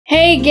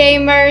Hey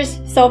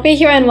gamers, Sophie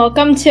here and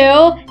welcome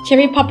to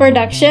Cherry Pop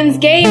Productions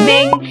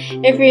Gaming.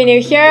 If you're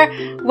new here,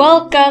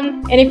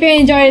 welcome, and if you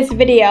enjoyed this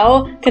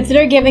video,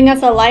 consider giving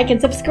us a like and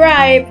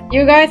subscribe.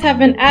 You guys have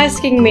been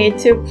asking me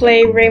to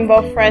play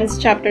Rainbow Friends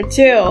Chapter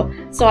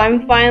 2, so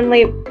I'm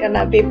finally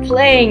gonna be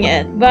playing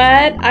it.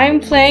 But I'm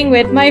playing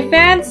with my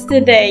fans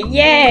today,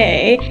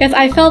 yay! Because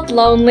I felt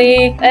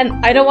lonely and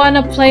I don't want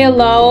to play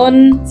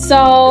alone,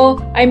 so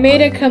I made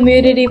a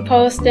community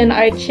post in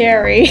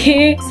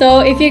iCherry. So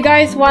if you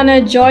guys want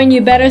to join,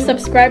 you better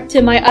subscribe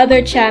to my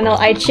other channel,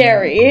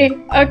 iCherry.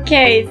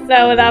 Okay,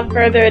 so without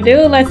further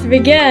ado, let's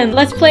begin.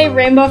 Let's play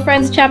Rainbow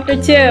Friends Chapter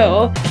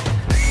 2.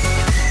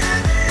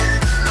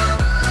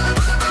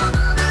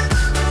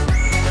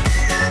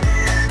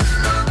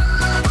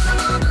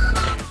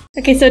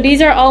 Okay, so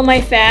these are all my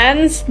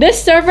fans.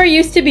 This server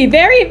used to be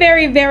very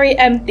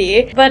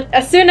empty, but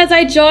as soon as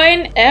I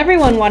joined,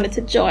 everyone wanted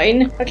to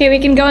join. Okay, we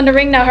can go in the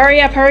ring now. Hurry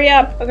up, hurry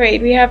up. Okay,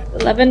 we have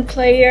 11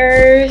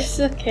 players.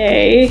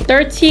 Okay,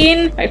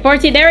 13. Right,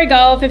 14. There we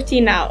go.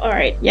 15 now. All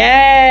right.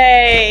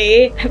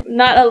 Yay! I'm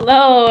not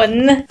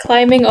alone.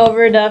 Climbing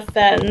over the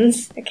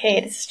fence.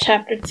 Okay, this is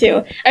chapter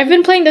 2. I've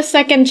been playing the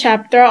second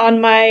chapter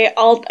on my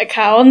alt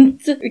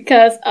account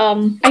because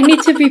I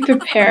need to be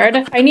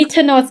prepared. I need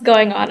to know what's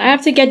going on. I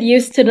have to get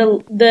used to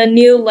the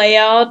new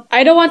layout.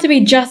 I don't want to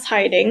be just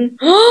hiding.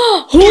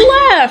 Who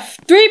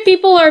left? 3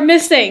 people are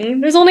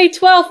missing. There's only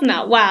 12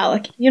 now. Wow.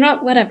 Okay, you know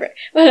what?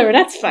 Whatever.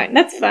 That's fine.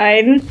 That's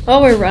fine.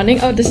 Oh, we're running.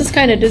 Oh, this is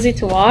kind of dizzy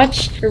to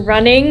watch. We're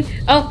running.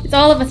 Oh, it's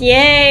all of us.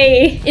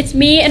 Yay. It's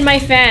me and my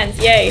fans.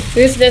 Yay.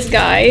 Who's this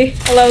guy?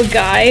 Hello,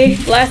 guy.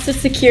 Blasted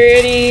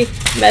security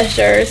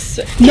measures.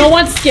 No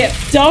one skip.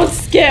 Don't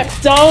skip.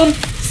 Don't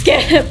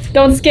skip.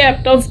 Don't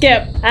skip. Don't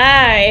skip.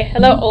 Hi.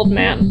 Hello, old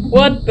man.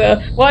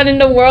 What in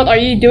the world are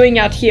you doing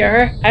out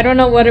here? I don't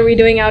know, what are we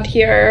doing out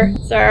here,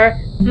 sir?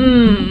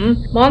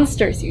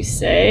 Monsters, you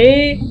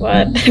say?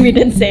 What? We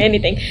didn't say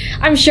anything.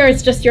 I'm sure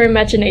it's just your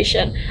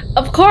imagination.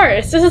 Of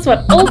course, this is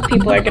what old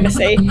people are gonna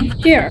say.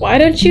 Here, why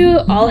don't you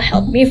all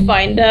help me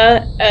find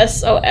a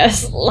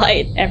SOS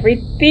light?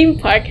 Every theme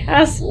park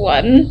has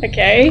one,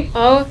 okay?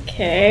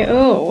 Okay,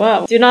 oh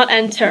wow. Do not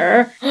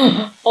enter.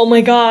 Oh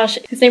my gosh,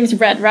 his name's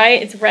Red,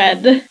 right? It's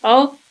Red.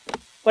 Oh?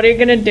 What are you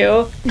gonna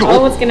do?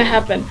 Oh, what's gonna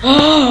happen?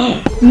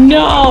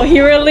 No!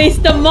 He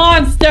released the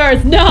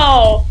monsters!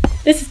 No!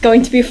 This is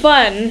going to be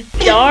fun.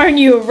 Darn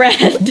you,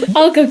 Red.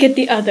 I'll go get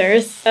the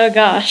others. Oh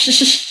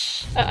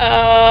gosh.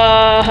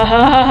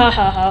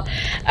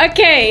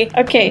 Okay.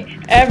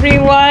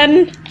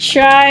 Everyone,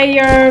 try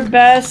your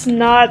best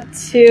not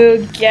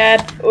to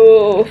get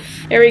oof.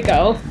 Here we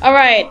go.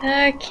 Alright.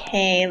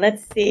 Okay,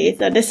 let's see.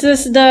 So this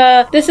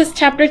is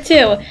chapter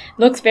 2.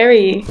 Looks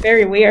very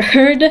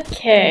weird.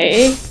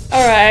 Okay.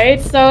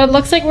 Alright, so it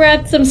looks like we're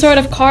at some sort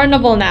of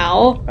carnival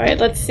now. Alright,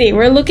 let's see.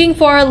 We're looking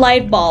for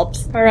light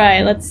bulbs.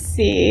 Alright, let's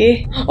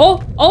see.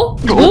 Oh,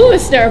 blue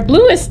is there.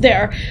 Blue is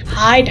there.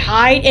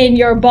 Hide in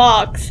your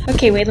box.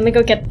 Okay, wait, let me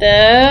go get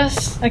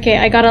this. Okay,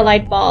 I got a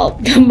light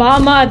bulb.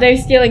 Mama, they're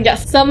stealing.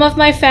 Yes, some of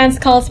my fans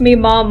calls me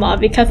Mama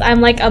because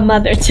I'm like a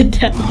mother to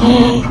them.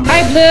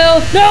 Hi,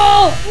 Blue.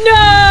 No!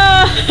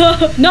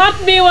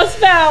 Not me was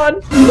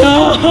found.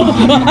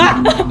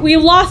 No. We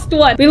lost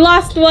one.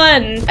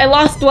 I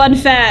lost one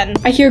fan.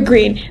 I hear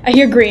green.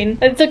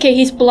 It's okay,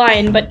 he's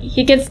blind, but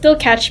he can still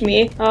catch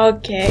me.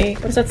 Okay,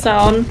 what does that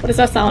sound?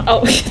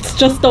 Oh, it's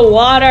just the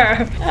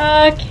water.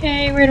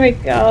 Okay, where do we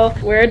go?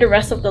 Where are the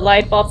rest of the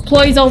light bulbs?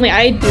 Employees only,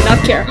 I do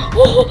not care.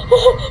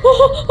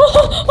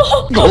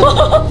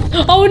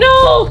 Oh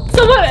no!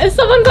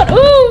 Someone got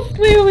oof!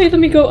 Wait, let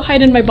me go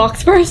hide in my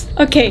box first.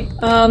 Okay,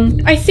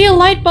 I see a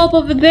light bulb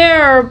over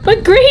there,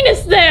 but green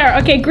is there.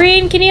 Okay,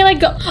 green, can you like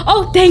go?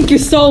 Oh, thank you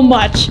so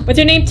much. What's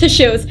your name?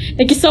 Tissues.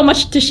 Thank you so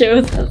much,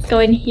 Tissues. Let's go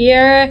in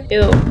here.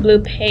 Ew, blue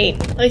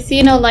paint. I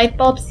see no light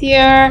bulbs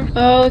here.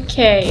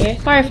 Okay,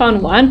 I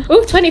found one.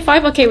 Ooh,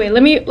 25. Okay, wait,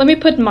 let me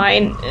put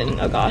mine in.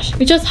 Oh gosh,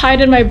 we just hide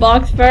in my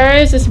box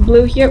first. Is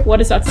blue here? What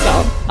is that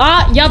sound?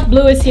 Ah, yup,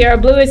 blue is here.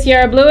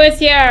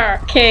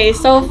 Okay,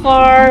 so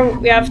far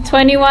we have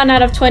 21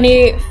 out of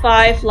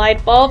 25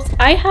 light bulbs.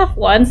 I have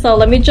one, so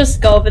let me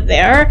just go over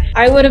there.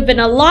 I would have been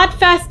a lot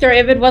faster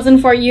if it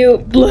wasn't for you,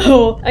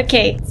 Blue.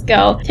 Okay, let's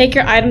go. Take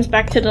your items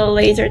back to the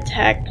laser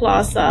tag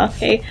plaza.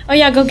 Okay. Oh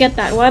yeah, go get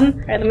that one.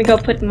 All right, let me go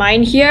put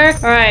mine here.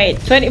 All right,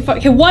 24.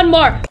 Okay, one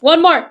more.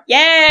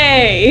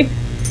 Yay!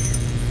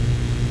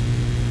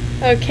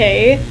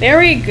 Okay, there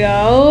we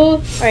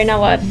go. Alright, now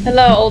what?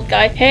 Hello, old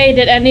guy. Hey,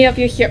 did any of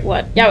you hear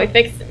what? Yeah, we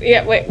fixed it.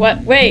 Yeah, wait,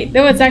 what? Wait,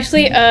 there was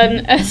actually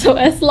an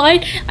SOS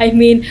light? I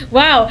mean,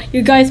 wow,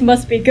 you guys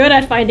must be good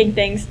at finding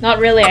things. Not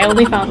really, I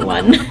only found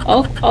one.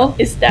 Oh,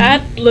 is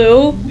that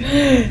blue?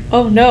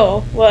 Oh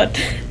no, what?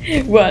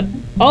 What?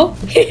 Oh,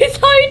 he's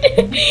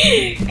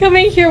hiding!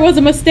 Coming here was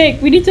a mistake.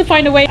 We need to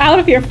find a way out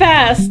of here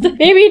fast.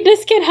 Maybe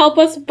this can help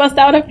us bust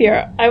out of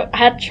here. I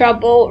had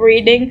trouble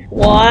reading.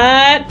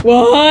 What?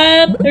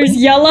 There's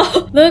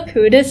yellow. Look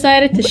who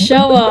decided to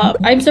show up.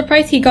 I'm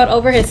surprised he got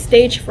over his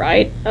stage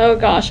fright. Oh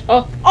gosh.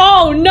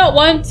 Oh no!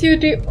 1, 2,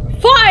 3,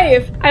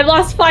 5! I've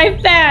lost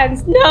 5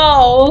 fans.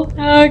 No.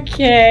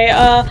 Okay.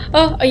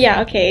 Oh,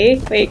 yeah.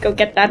 Okay. Wait. Go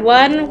get that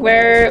one.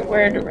 Where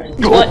the rest?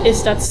 What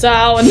is that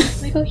sound?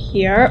 Let me go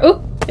here.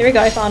 Oh, there we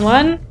go. I found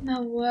one.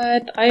 Now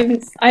what?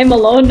 I'm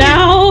alone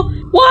now.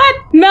 What?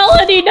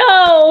 Melody,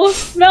 no.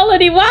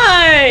 Melody,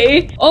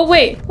 why? Oh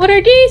wait. What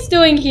are these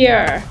doing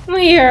here? Come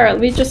here. Let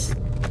me just.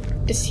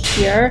 Is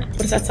here. What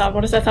does that sound?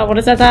 What does that sound? What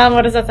does that sound?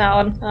 What does that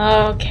sound?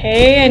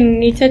 Okay, I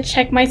need to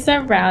check my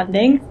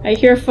surroundings. I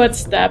hear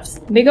footsteps.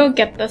 Let me go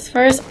get this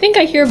first. I think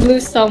I hear blue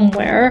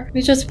somewhere. Let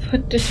me just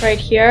put this right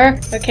here.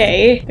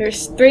 Okay,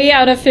 there's 3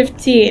 out of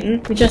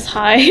 15. We just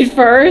hide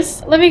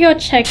first. Let me go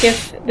check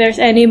if there's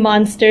any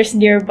monsters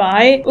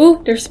nearby.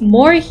 Ooh, there's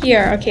more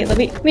here. Okay, let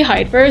me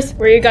hide first.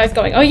 Where are you guys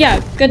going? Oh yeah,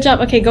 good job.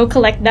 Okay, go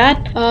collect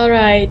that. All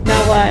right,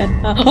 now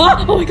what?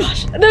 Oh my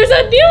gosh, there's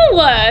a new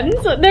one.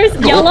 So there's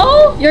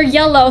yellow. You're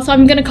yellow, so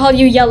I'm gonna call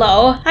you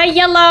Yellow. Hi,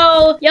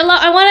 Yellow. Yellow,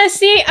 I wanna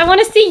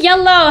see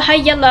Yellow. Hi,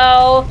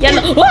 Yellow.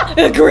 Yellow.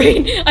 Ah,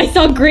 green. I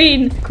saw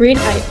green. Green.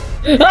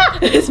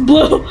 It's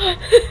blue.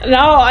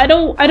 No, I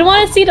don't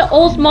want to see the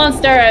old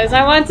monsters.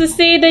 I want to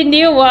see the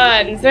new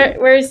ones.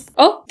 Where's?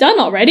 Oh, done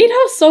already?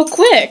 That was so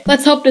quick.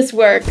 Let's hope this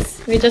works.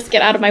 Let me just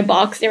get out of my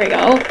box. There we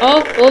go.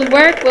 Oh, will it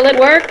work? Will it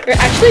work? You're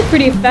actually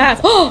pretty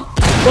fast. Oh,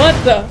 what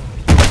the?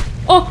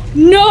 Oh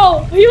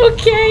no! Are you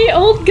okay,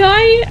 old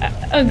guy?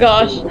 Oh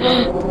gosh.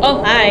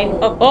 Oh hi.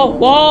 Oh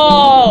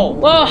whoa!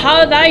 Whoa!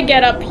 How did I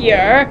get up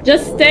here?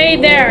 Just stay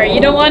there.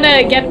 You don't want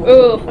to get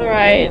oof. All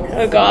right.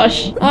 Oh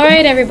gosh. All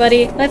right,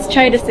 everybody. Let's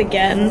try this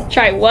again.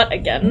 Try what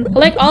again?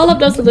 Collect all of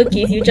those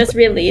lookies you just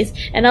released,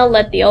 and I'll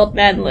let the old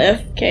man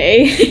live.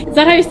 Okay. Is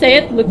that how you say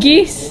it?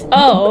 Lookies?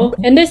 Oh.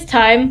 And this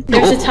time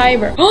there's a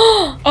timer.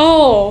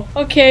 Oh.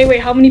 Okay.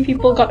 Wait. How many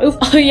people got oof?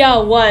 Oh yeah,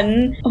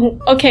 1. Oh,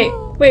 okay.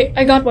 Wait,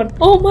 I got one.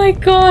 Oh my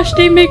gosh,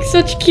 they make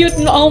such cute.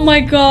 Oh my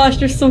gosh,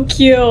 they're so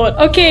cute.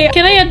 Okay,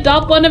 can I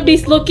adopt one of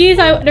these lookies?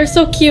 They're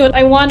so cute.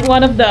 I want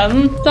one of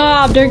them.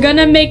 Stop, they're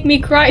gonna make me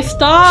cry.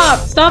 Stop.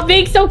 Stop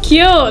being so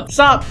cute.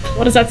 Stop.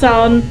 What does that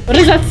sound? What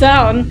does that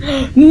sound?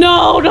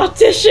 No, not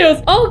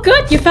tissues. Oh,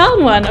 good, you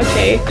found one.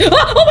 Okay.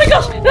 Oh my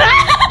gosh.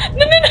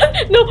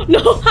 No.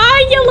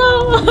 Hi,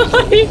 Yellow.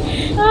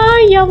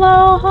 Hi,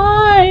 Yellow.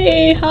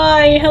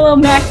 Hi. Hello,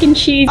 mac and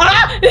cheese.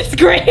 Ah, it's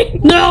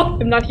green. No,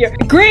 I'm not here.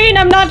 Green,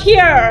 I'm not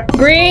here.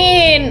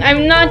 Green,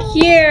 I'm not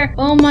here.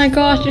 Oh my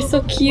gosh, you're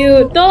so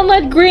cute. Don't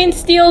let Green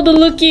steal the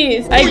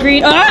lookies. Hi,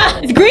 Green. Ah,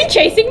 is Green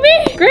chasing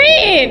me?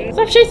 Green,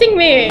 stop chasing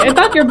me. I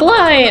thought you're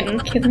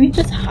blind. Okay, let me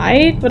just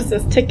hide. What is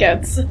this?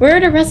 Tickets. Where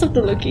are the rest of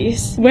the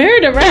lookies? Where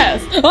are the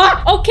rest?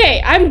 Ah,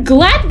 okay, I'm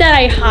glad that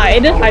I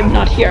hide. I'm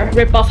not here.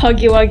 Rip off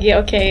Huggy Wuggy.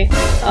 Okay.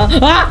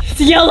 It's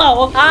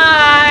Yellow.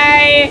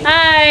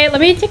 Hi. Let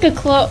me take a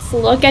close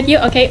look at you.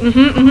 Okay.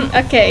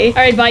 Okay.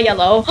 All right. Bye,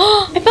 Yellow.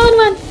 I found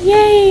one.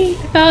 Yay.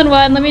 I found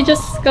one. Let me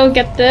just go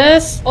get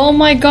this. Oh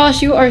my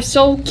gosh, you are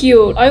so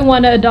cute. I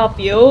want to adopt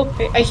you.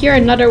 I hear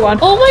another one.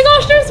 Oh my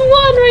gosh, there's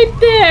one right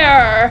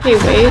there. Okay,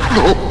 wait.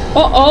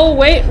 Oh,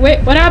 wait.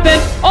 What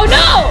happened? Oh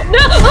no.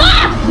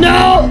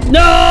 No.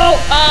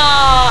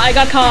 Oh, I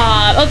got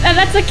caught. Oh, and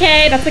that's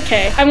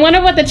okay. I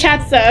wonder what the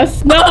chat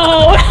says.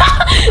 No.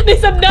 They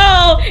said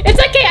no. It's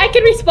okay. I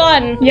can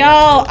respawn.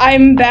 Yo,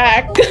 I'm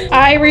back.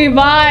 I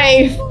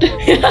revived.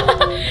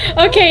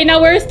 Okay, now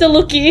where's the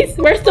lookies?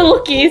 Where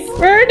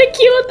are the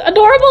cute,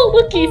 adorable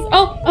lookies?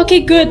 Oh, okay,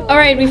 good. All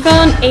right, we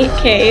found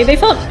 8K. They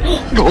found...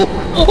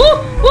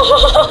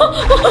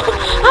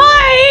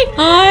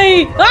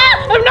 Hi.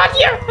 Ah, I'm not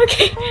here.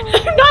 Okay,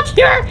 I'm not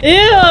here.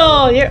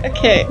 Ew. You're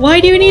okay. Why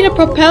do you need a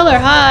propeller?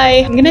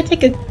 Hi. I'm gonna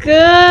take a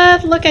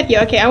good look at you.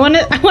 Okay, I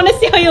wanna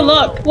see how you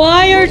look.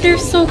 Why are they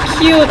so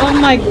cute? Oh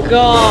my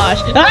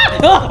gosh. Ah!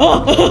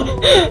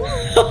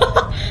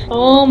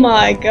 Oh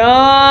my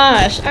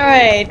gosh. All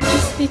right.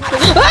 Just need to...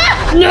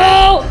 Ah!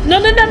 No.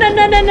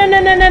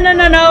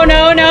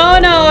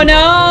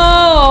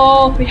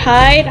 We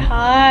hide.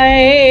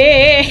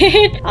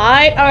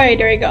 All right,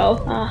 there we go.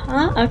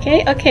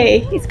 Okay.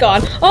 He's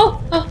gone. Oh,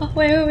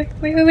 wait.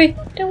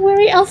 Don't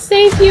worry, I'll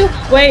save you.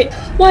 Wait,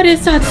 what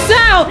is that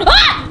sound?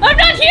 Ah! I'm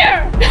not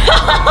here.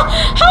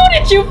 How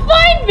did you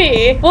find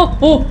me?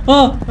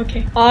 Oh,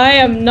 okay. I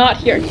am not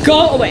here.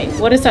 Go away.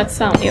 What is that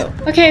sound? Ew.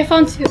 Okay, I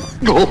found 2.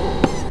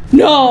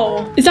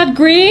 No! Is that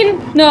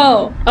green?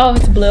 No. Oh,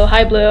 it's blue.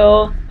 Hi,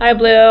 blue.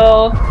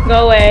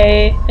 Go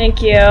away.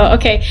 Thank you.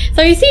 Okay,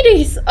 so you see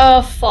this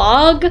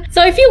fog?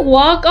 So if you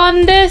walk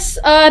on this,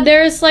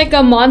 there's like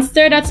a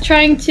monster that's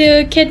trying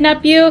to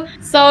kidnap you.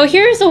 So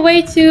here's a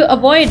way to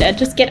avoid it.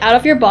 Just get out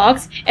of your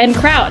box and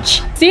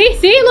crouch. See?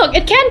 Look,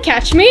 it can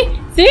catch me.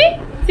 See,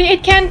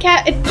 it can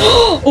catch it.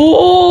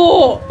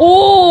 Oh!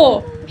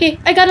 Okay,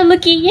 I got a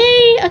lookie.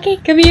 Yay! Okay,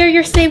 come here.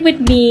 You're safe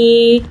with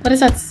me. What is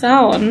that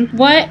sound?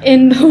 What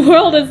in the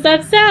world is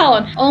that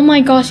sound? Oh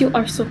my gosh, you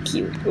are so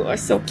cute. You are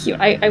so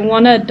cute. I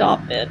want to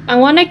adopt it. I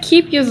want to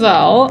keep you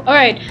though.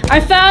 Alright,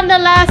 I found the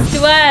last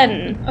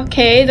one.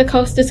 Okay, the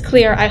coast is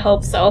clear. I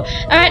hope so.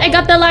 Alright, I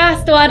got the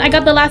last one. I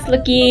got the last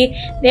lookie.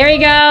 There you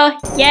go.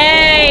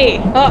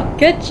 Yay! Oh,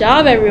 good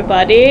job,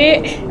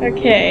 everybody.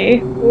 Okay.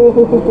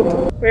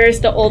 Ooh. Where's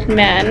the old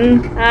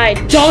man? Hi.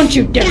 Don't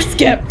you dare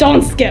skip.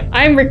 Don't skip.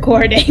 I'm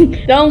recording.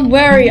 Don't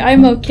worry.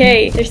 I'm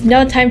okay. There's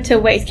no time to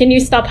waste. Can you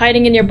stop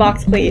hiding in your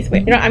box, please?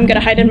 Wait, you know, I'm gonna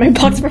hide in my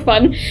box for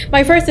fun.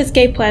 My first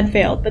escape plan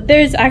failed, but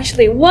there's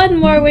actually one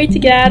more way to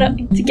get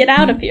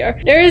out of here.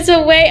 There is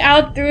a way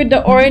out through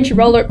the orange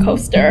roller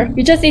coaster.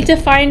 We just need to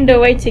find a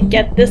way to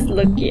get this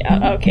lookie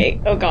out. Okay.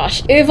 Oh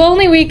gosh. If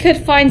only we could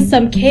find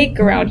some cake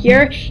around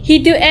here.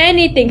 He'd do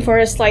anything for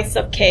a slice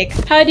of cake.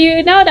 How do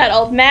you know that,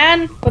 old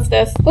man? What's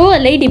this? Oh, a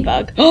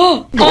ladybug.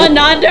 Oh,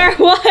 another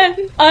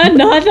one.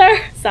 Another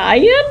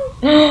Cyan?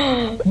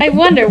 I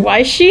wonder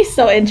why she's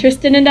so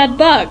interested in that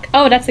bug.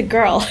 Oh, that's a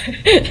girl.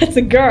 That's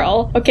a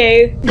girl.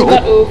 Okay, we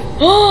got oof.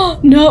 Oh,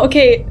 no.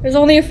 Okay, there's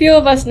only a few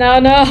of us now.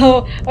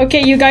 No.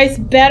 Okay, you guys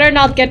better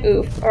not get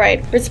oof.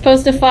 Alright, we're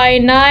supposed to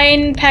find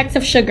 9 packs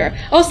of sugar.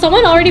 Oh,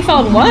 someone already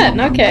found one.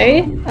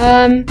 Okay.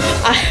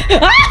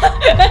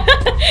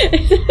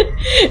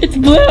 It's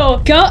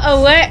blue. Go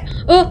away.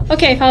 Oh,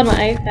 okay, found one.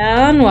 I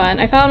found one.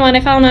 I found one. I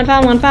found one.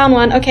 Found one. Found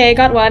one. Okay,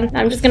 got one.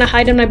 I'm just gonna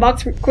hide in my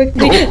box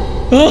quickly.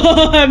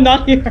 I'm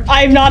not here.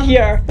 I'm not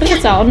here. What does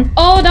it sound?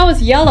 Oh, that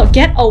was yellow.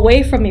 Get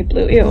away from me,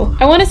 blue. Ew.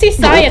 I want to see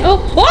Cyan. Oh,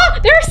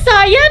 there's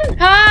Cyan.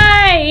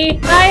 Hi.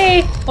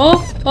 Hi.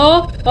 Oh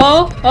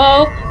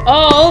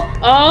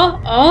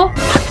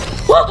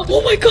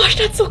my gosh,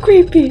 that's so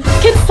creepy.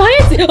 Can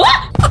Cyan see?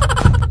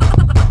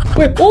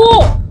 Wait.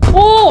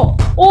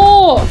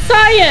 Oh,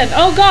 Cyan.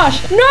 Oh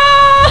gosh. No.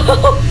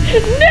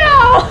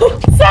 No.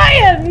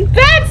 Cyan.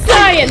 That's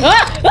Cyan.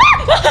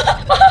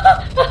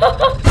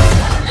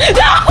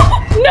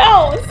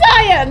 No,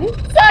 Cyan.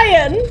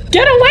 Cyan.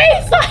 Get away,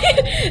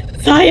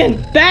 Cyan. Cyan.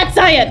 Bad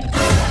Cyan.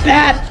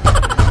 Bad.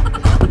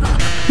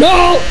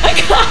 No.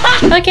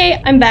 Okay,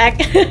 I'm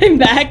back. I'm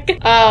back.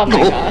 Oh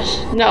my gosh.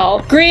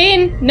 No.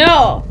 Green.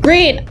 No.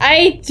 Green.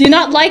 I do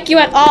not like you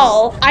at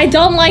all. I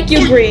don't like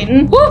you,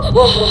 Green. Cyan.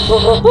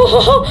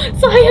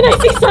 I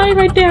see Cyan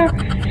right there.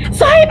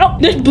 Cyan. Oh,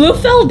 the blue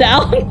fell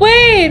down.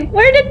 Wait.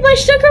 Where did my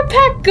sugar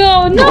pack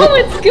go? No,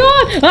 it's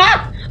gone.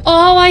 Ah.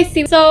 Oh, I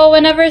see. So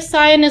whenever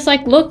Cyan is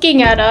like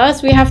looking at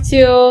us, we have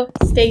to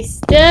stay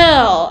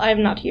still.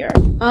 I'm not here.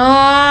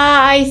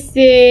 Ah, I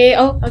see.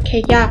 Oh,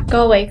 okay. Yeah,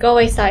 go away. Go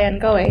away, Cyan.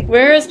 Go away.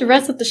 Where's the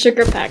rest of the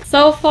sugar pack?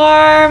 So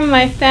far,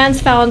 my fans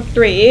found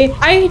 3.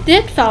 I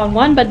did found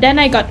one, but then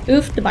I got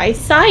oofed by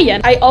Cyan.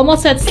 I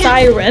almost said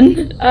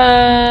siren.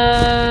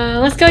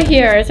 Let's go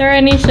here. Is there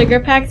any sugar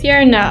packs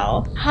here?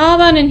 No. How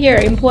about in here?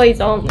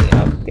 Employees only.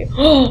 Okay.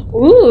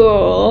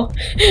 Ooh.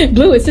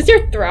 Blue, is this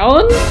your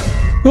throne?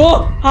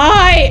 Oh,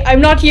 hi! I'm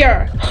not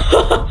here.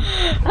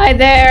 Hi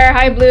there.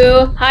 Hi,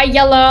 blue. Hi,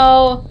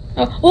 yellow.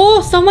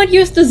 Oh, someone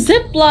used the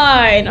zip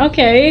line.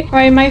 Okay. All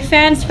right, my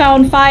fans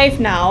found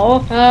 5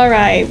 now. All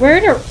right, where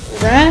are the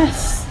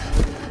rest?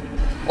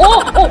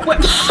 Oh, wait.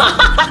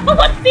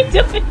 What's he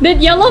doing?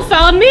 Did yellow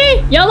found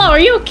me? Yellow, are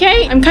you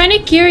okay? I'm kind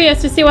of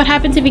curious to see what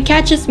happens if he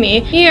catches me.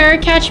 Here,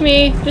 catch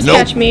me. Just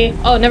catch me.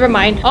 Oh, never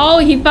mind. Oh,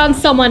 he found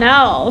someone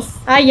else.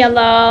 Hi,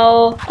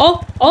 yellow.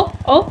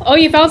 Oh,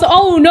 you found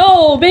oh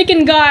no,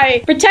 bacon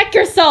guy. Protect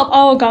yourself.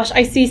 Oh gosh,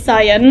 I see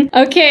Cyan.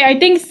 Okay, I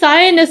think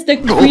Cyan is the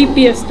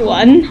creepiest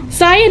one.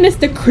 Cyan is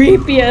the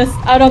creepiest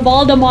out of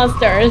all the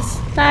monsters.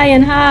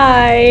 Cyan,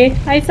 hi.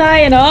 Hi,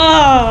 Cyan.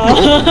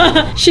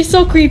 Oh, she's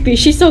so creepy.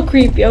 She's so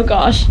creepy. Oh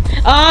gosh.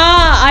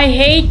 Ah, I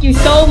hate you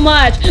so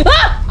much.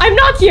 Ah, I'm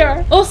not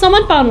here. Oh,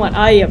 someone found one.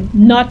 I am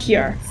not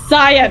here.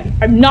 Cyan,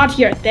 I'm not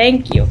here.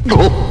 Thank you.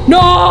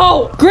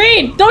 No!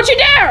 Green! Don't you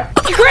dare!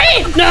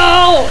 Green!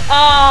 No!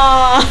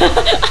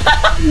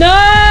 No!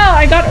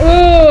 I got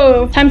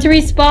ooh. Time to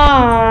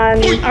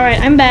respawn. Alright,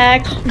 I'm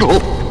back.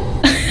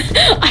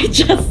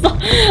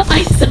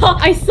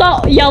 I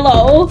saw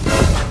yellow.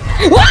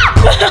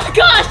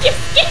 Gosh, you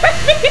scared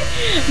me!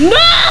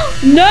 No,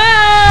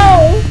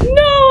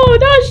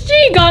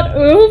 she got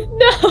oof.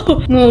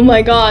 No. Oh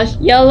my gosh.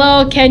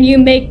 Yellow, can you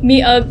make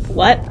me a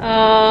what?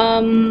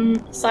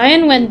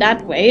 Cyan went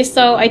that way,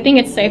 so I think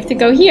it's safe to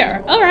go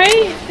here.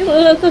 Alright.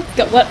 Let's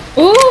go. What?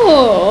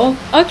 Ooh.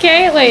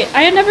 Okay, wait.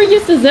 I had never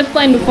used the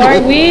zipline before.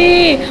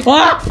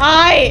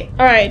 Hi!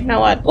 Alright, now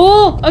what?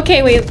 Oh,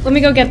 okay, wait. Let me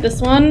go get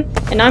this one.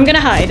 And now I'm gonna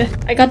hide.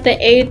 I got the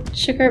 8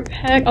 sugar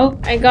pack. Oh,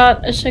 I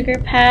got a sugar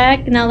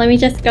pack. Now let me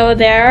just go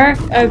there.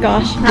 Oh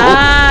gosh.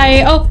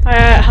 Hi. Oh,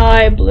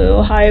 hi,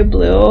 blue. Hi,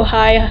 blue.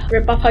 Hi,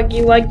 rip off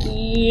Huggy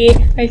Wuggy.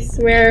 I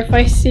swear if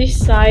I see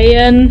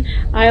Cyan,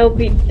 I'll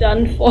be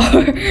done for.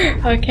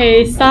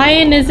 Okay,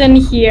 Cyan is in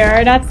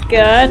here. That's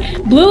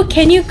good. Blue,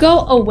 can you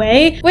go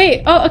away?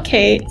 Wait. Oh,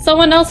 okay.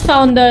 Someone else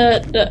found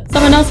the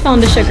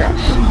sugar.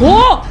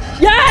 Whoa!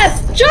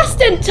 Yes!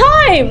 Just in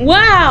time!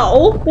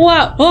 Wow!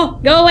 Wow! Oh,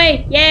 go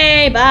away!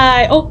 Yay!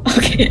 Bye! Oh,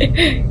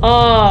 okay.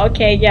 Oh,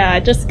 okay, yeah.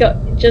 Just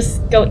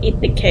go eat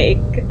the cake.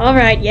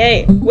 Alright,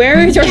 yay. Where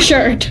is your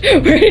shirt?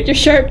 Where did your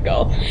shirt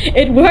go?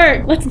 It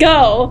worked! Let's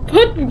go!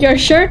 Put your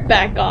shirt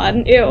back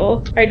on. Ew.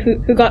 Alright,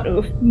 who got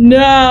oof?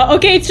 No!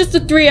 Okay, it's just the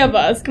three of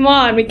us. Come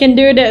on, we can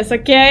do this,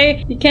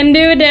 okay? You can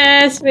do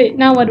this! Wait,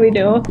 now what do we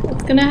do?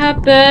 What's gonna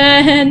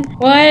happen?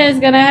 What is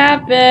gonna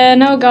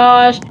happen? Oh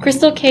gosh.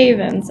 Crystal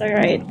cave-ins.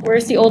 Alright,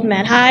 where's the old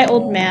man? Hi,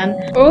 old man.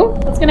 Oh,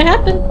 what's gonna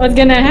happen? What's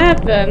gonna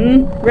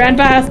happen?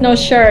 Grandpa has no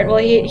shirt. Well,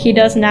 he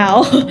does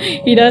now.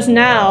 He does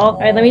now.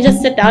 Alright, let me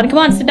just sit down. Come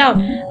on, sit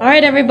down.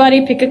 Alright,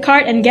 everybody, pick a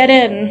cart and get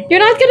in. You're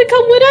not gonna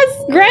come with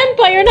us?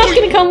 Grandpa, you're not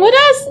gonna come with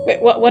us?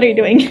 Wait, what are you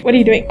doing? What are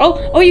you doing?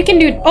 Oh, you can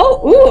do it. Oh,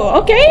 ooh,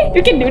 okay.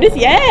 You can do this.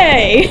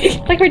 Yay. It's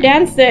like we're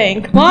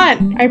dancing. Come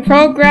on. I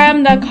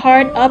programmed the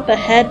cart up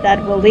ahead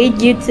that will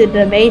lead you to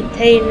the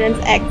maintenance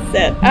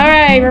exit.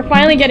 Alright, we're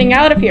finally getting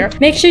out of here.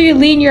 Make sure you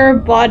lean your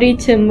body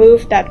to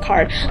move that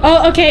cart.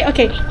 Oh, okay.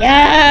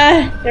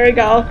 Yeah. There we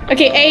go.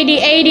 Okay,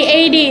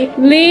 80.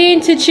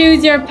 Lean to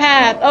choose your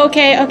path.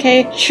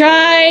 Okay.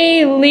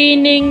 Try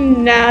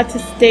leaning now to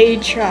stay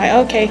try.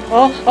 Okay.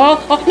 Oh,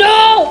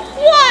 no!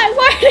 Why?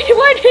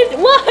 Where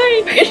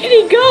did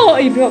he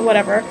go?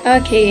 Whatever.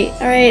 Okay.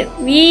 Alright.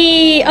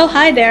 Oh,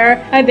 hi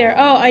there.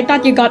 Oh, I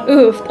thought you got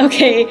oofed.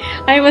 Okay.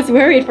 I was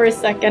worried for a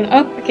second.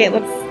 Oh, okay.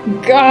 Let's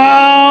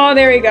go.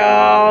 There we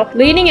go.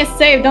 Leaning is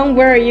safe. Don't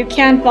worry. You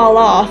can't fall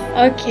off.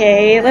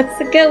 Okay. Let's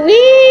go.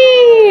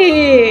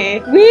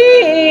 Whee!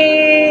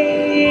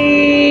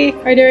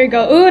 Alright, there we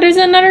go. Ooh, there's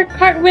another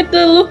cart with the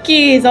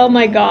lookies. Oh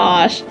my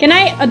gosh. Can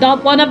I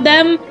adopt one of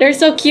them? They're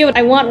so cute.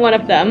 I want one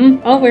of them.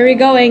 Oh, where are we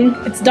going?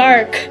 It's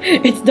dark.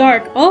 It's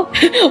dark. Oh,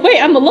 wait,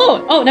 I'm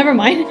alone. Oh, never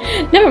mind.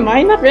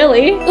 Not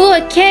really. Ooh,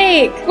 a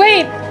cake.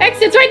 Wait,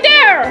 exit's right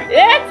there.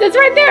 Exit's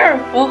right there.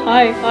 Oh,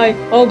 hi.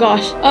 Oh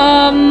gosh.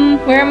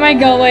 Where am I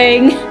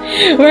going?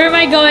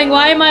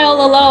 Why am I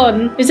all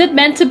alone? Is it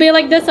meant to be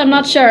like this? I'm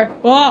not sure.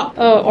 Whoa.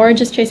 Oh,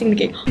 Orange is chasing the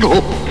cake.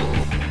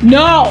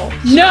 No!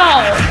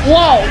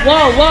 Whoa!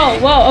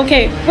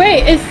 Okay,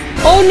 wait,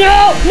 oh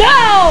no!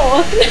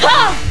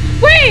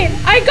 Wait,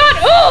 I got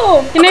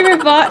ooh! Can I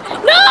revive?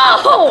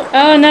 No!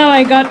 Oh no,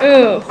 I got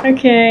ooh.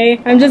 Okay,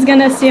 I'm just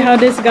gonna see how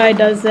this guy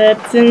does it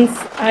since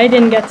I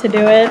didn't get to do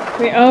it.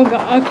 Wait, oh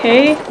god,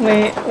 okay.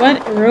 Wait,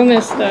 what room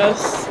is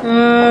this?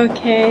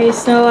 Okay,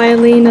 so I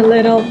lean a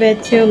little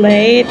bit too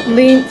late.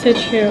 Lean to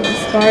choose.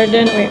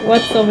 Garden, wait,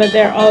 what's over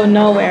there? Oh,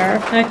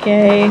 nowhere.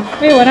 Okay.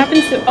 Wait, what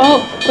happens to,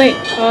 oh,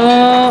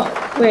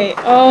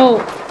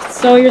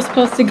 so you're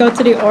supposed to go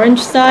to the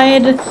orange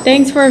side?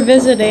 Thanks for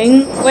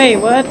visiting. Wait,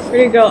 what?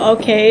 Where'd you go?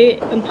 Okay,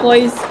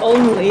 employees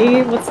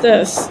only. What's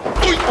this?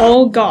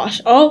 Oh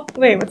gosh. Oh,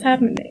 wait, what's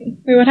happening?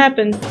 Wait, what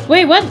happened?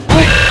 Wait, what?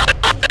 Oh,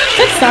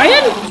 that's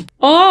Cyan?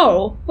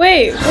 Oh,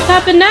 wait, what's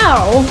happened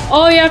now?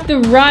 Oh, you have to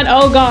run.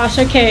 Oh gosh,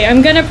 okay.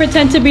 I'm gonna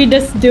pretend to be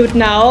this dude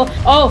now.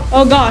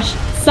 Oh gosh.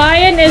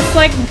 Cyan is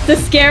like the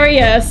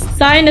scariest.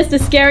 Cyan is the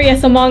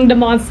scariest among the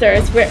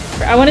monsters.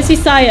 I want to see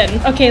Cyan.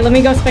 Okay, let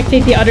me go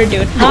spectate the other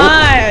dude.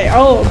 Hi!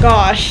 Oh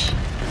gosh.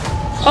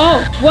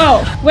 Oh,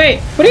 whoa. Wait,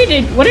 what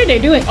are they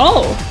doing?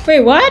 Oh, wait,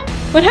 what?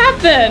 What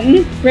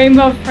happened?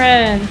 Rainbow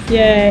friends.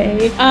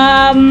 Yay.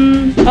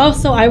 Oh,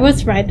 so I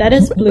was right. That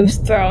is Blue's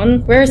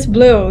throne. Where's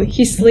Blue?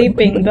 He's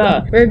sleeping.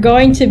 We're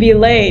going to be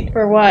late.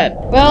 For what?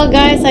 Well,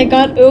 guys, I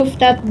got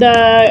oofed at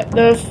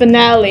the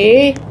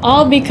finale.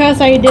 All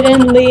because I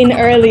didn't lean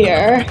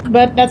earlier.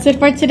 But that's it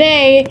for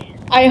today.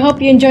 I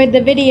hope you enjoyed the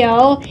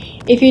video.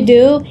 If you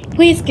do,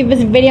 please give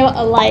this video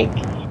a like.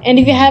 And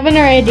if you haven't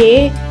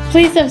already,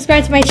 please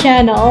subscribe to my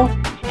channel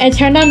and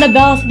turn on the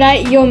bell so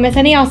that you won't miss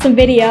any awesome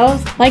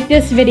videos like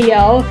this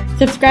video.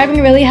 Subscribing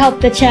really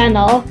helped the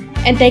channel.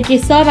 And thank you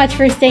so much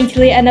for staying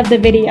till the end of the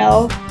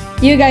video.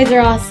 You guys are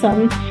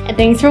awesome. And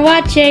thanks for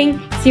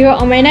watching. See you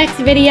on my next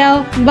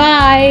video.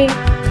 Bye!